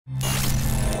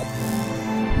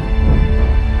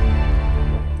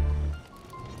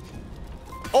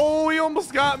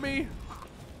almost got me.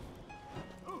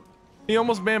 He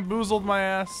almost bamboozled my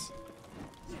ass.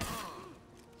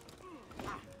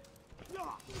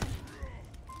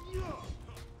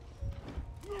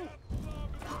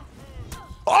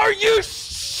 Are you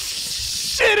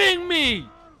shitting me?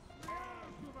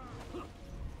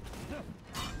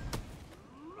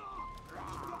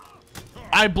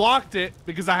 I blocked it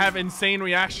because I have insane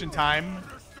reaction time,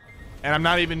 and I'm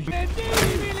not even.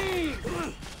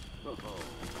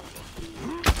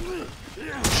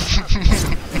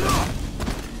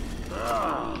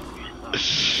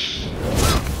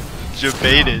 You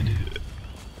baited.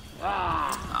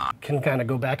 Can kind of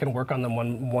go back and work on them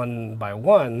one by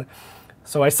one.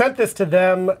 So I sent this to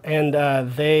them, and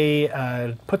they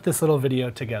put this little video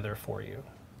together for you.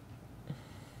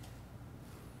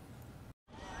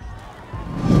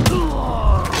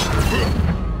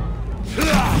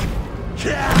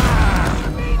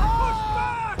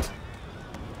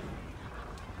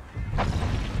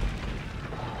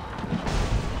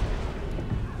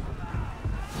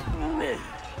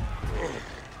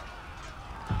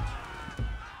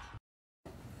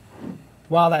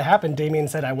 While that happened, Damien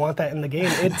said, I want that in the game.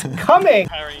 It's coming!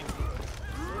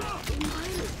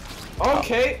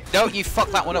 Okay. No, you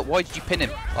fucked that one up. Why did you pin him?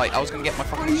 Like, I was gonna get my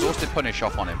fucking exhausted punish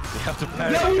off on him. You have to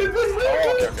parry. That would have been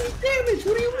really damage.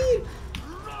 What do you mean?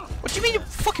 What do you mean you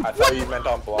fucking I thought you meant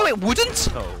on block. No, it wouldn't!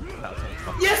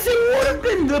 Yes, it would have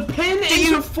been the pin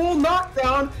into full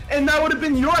knockdown, and that would have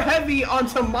been your heavy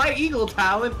onto my eagle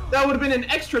talent. That would have been an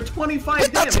extra 25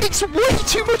 but damage. That takes way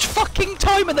too much fucking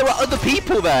time, and there are other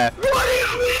people there. What do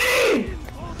you mean?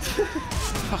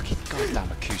 Fucking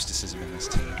goddamn acousticism in this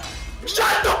team.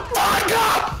 Shut the fuck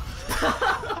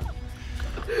up!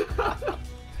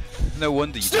 No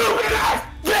wonder you. Stupid ass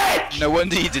bitch! No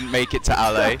wonder you didn't make it to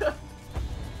LA.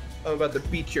 I'm about to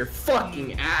beat your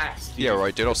fucking ass, dude. Yeah,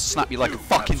 right, dude. I'll snap you like a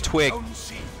fucking twig.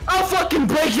 I'll fucking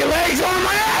break your legs on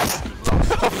my ass!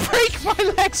 I'll break my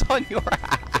legs on your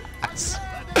ass.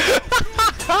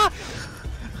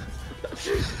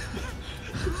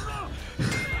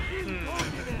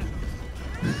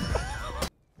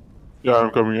 Yeah,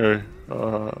 I'm coming, hey.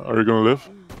 Are you gonna live?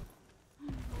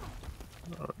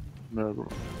 Never.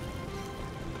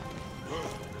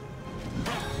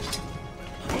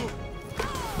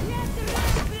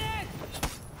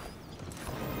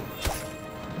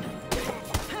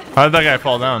 How did that guy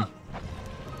fall down?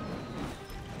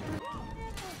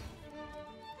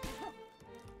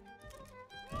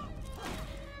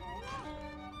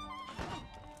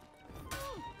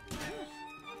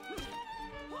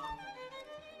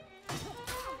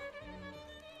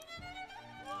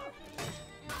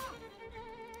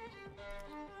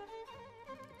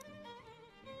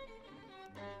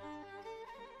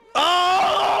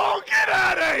 Oh, get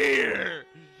out of here!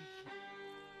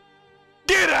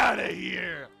 Get out of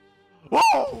here!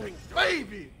 Whoa,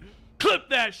 baby! Clip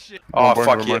that shit! Oh, Never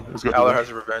fuck mind, you. never mind. Eller has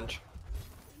revenge.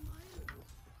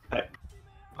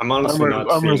 I'm honestly not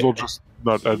I might as well seeing. just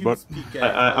not add, but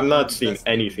I'm not seeing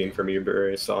anything from you,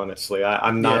 Bruce. Honestly,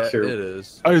 I'm not sure. It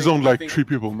is. I zoned like 3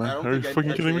 people, man. I don't Are you think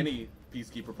fucking actually kidding me? any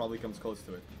peacekeeper probably comes close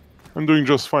to it. I'm doing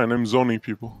just fine. I'm zoning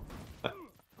people.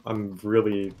 I'm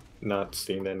really not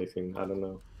seeing anything. I don't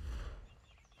know.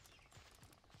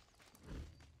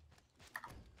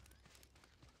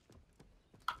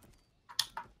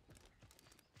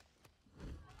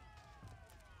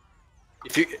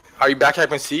 If you are you back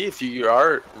up and see? If you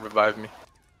are, revive me.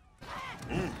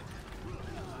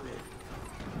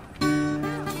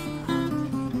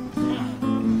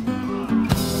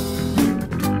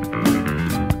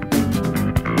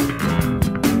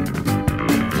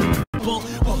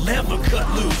 Will never cut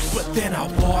loose, but then I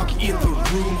walk in the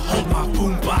room, hold my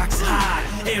boombox high,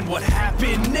 and what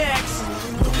happened next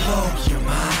will blow your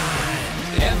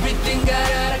mind. Everything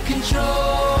got out of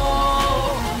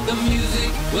control. The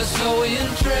music was so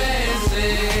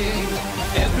interesting.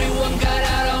 Everyone got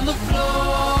out on the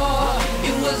floor.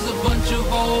 It was a bunch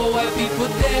of old white people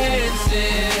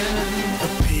dancing. The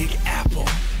Big Apple,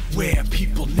 where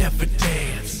people never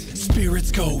dance.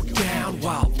 Spirits go down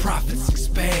while profits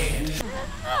expand.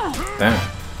 Damn.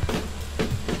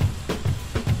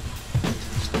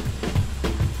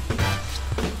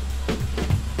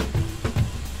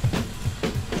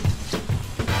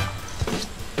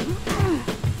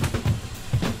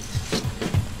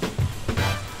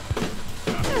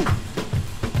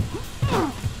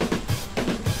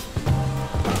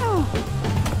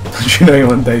 You know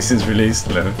when Dice is released,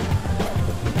 Liv.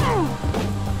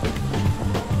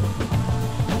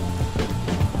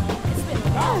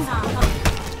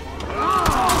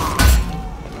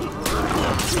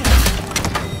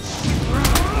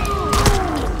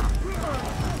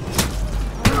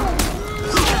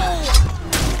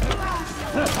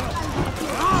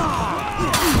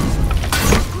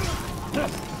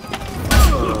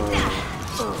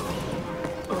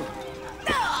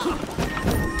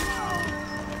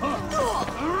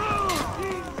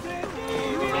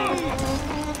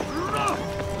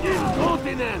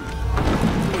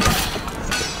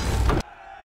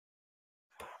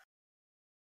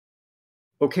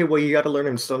 Okay, well, you gotta learn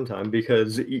him sometime,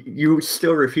 because you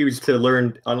still refuse to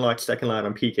unlock second line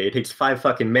on PK. It takes 5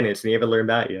 fucking minutes, and you haven't learned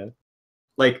that yet.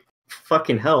 Like,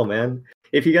 fucking hell, man.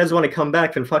 If you guys want to come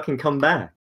back, then fucking come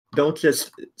back. Don't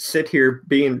just sit here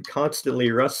being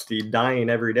constantly rusty, dying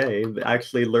every day, but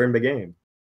actually learn the game.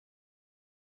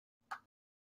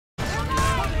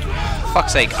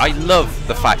 Fuck's sake, I love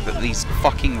the fact that these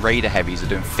fucking Raider heavies are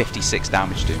doing 56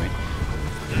 damage to me.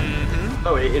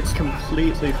 Oh, it's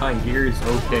completely fine. Gear is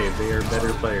okay. They are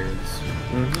better players.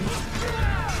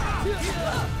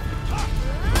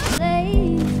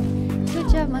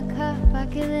 Switch out my cup, I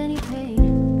kill any pain.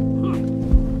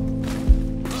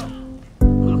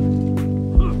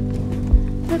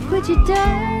 Look what you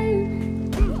done.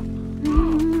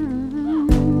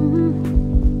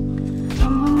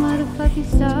 I'm a motherfucking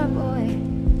star boy.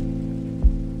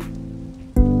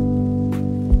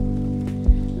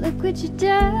 Look what you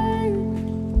done.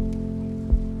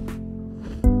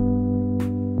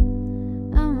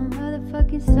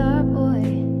 Star boy.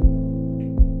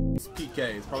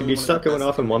 PK. Can you stop going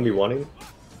off and 1v1ing?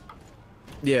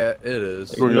 Yeah, it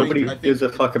is. Like, nobody gives a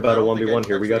fuck about a 1v1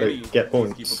 here. We gotta get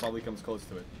points. Keeper probably comes close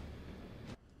to it.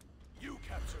 You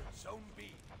captured Zone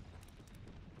B.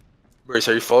 Bruce,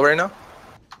 are you full right now?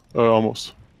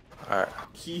 Almost. Alright.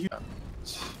 Keehu.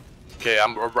 Okay,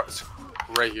 I'm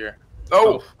right here.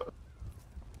 Oh!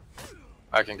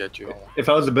 I can get you. If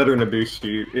I was a better in a boost,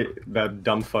 that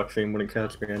dumb fuck thing wouldn't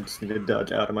catch me. I just need to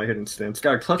dodge out of my hidden stance.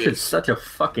 God, Clutch is such a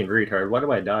fucking retard. Why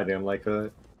do I die to him like that?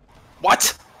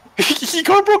 What? He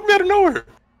car broke me out of nowhere.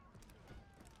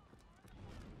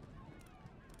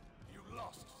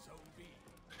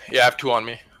 Yeah, I have 2 on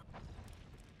me.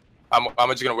 I'm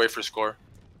just gonna wait for score.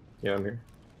 Yeah, I'm here.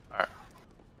 Alright.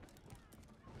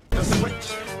 The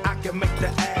switch, I can make the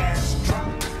ass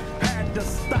drop. Had to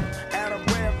stop at a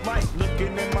red light,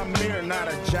 looking in my mirror, not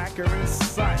a jacker in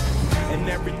sight, and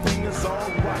everything is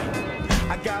alright.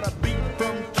 I got a beat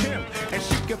from Kim, and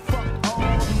she can fuck all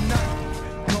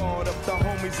night. Called up the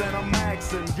homies, and I'm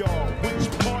asking y'all which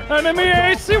part. Enemy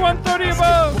AC 130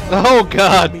 above. Oh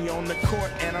god. Me on the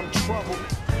court, and I'm troubled.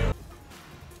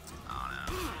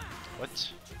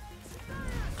 What?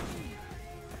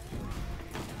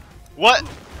 What?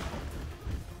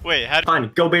 Wait, how?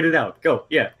 Fine, go bait it out. Go.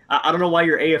 Yeah. I don't know why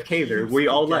you're AFK there. We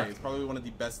all left. It's probably one of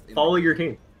the best. Follow your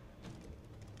team.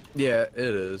 Yeah,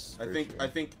 it is. I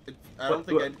don't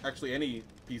think actually any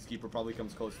peacekeeper probably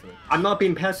comes close to it. I'm not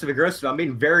being passive aggressive. I'm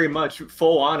being very much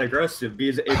full on aggressive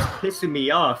because it's pissing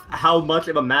me off how much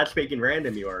of a matchmaking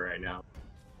random you are right now.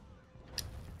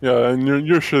 Yeah, and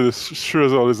your shit is sure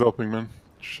as hell is helping, man.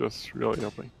 It's just really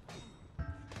helping.